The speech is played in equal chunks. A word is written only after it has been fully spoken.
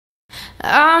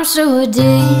I'm so addicted,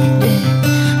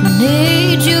 I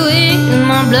need you in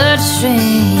my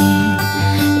bloodstream.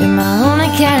 You're my only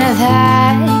kind of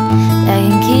high that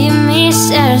can keep me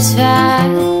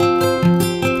satisfied.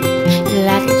 You're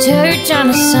like a church on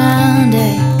a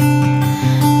Sunday,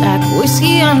 like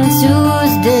whiskey on a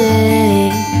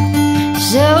Tuesday.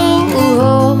 So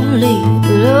holy,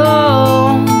 but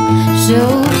so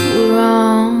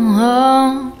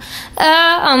wrong.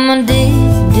 I'm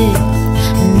addicted.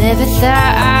 Never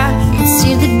thought I could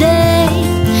see the day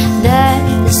that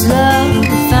this love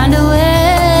would find a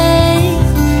way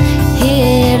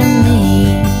here to me.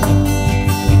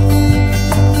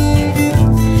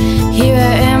 Here I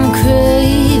am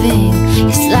craving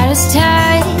your slightest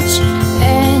touch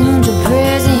and your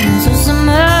presence oh so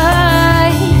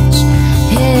much.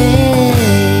 Hey,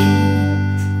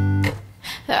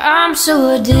 I'm so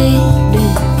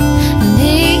addicted, I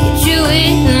need you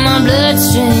in my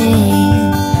bloodstream.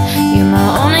 You're my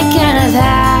only kind of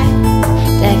high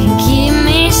that can keep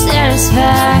me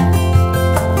satisfied.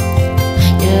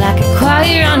 You're like a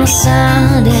choir on a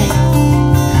Sunday,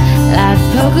 like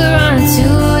poker on a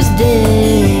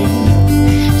Tuesday.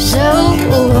 So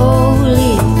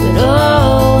holy, but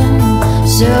oh,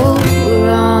 so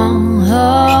wrong.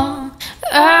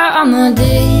 I'm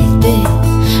addicted.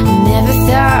 I never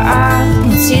thought I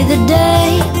would see the day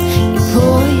your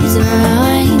poison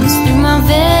runs through my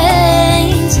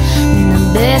veins in the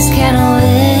best kind of way.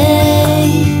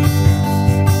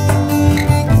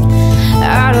 I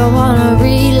don't wanna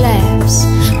relapse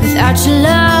without your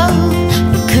love,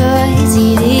 because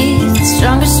it is the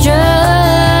strongest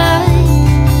drug.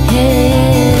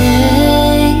 Hey,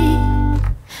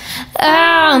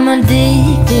 I'm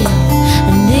addicted, I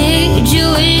need you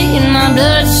in my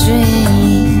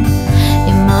bloodstream.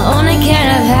 You're my only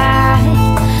kind of high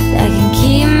that can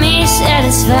keep me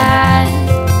satisfied.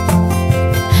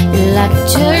 You're like a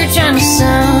church on a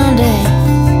Sunday,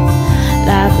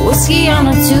 like whiskey on a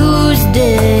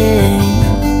Tuesday.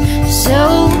 So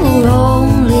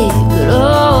holy, but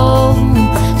oh,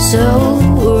 so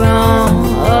wrong.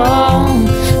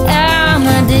 I'm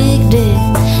addicted,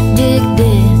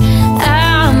 addicted.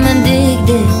 I'm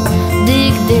addicted,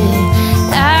 addicted.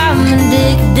 I'm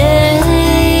addicted.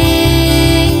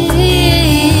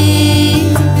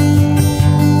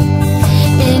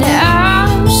 And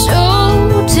I'm so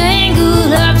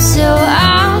tangled up, so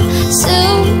I'll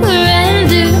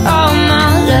surrender all my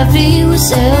love to you.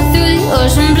 Sail through the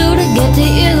ocean blue to get to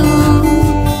you.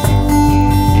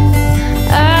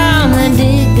 I'm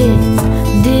addicted,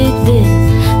 addicted.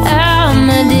 I'm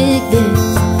addicted,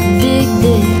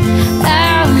 addicted.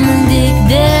 I'm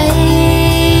addicted.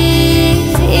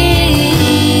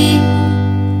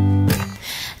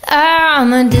 I'm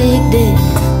addicted.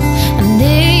 I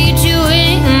need you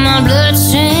in my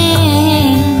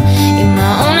bloodstream. You're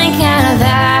my only kind of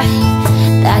high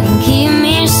that can keep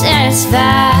me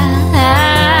satisfied.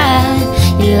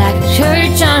 You're like a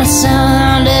church on a Sunday,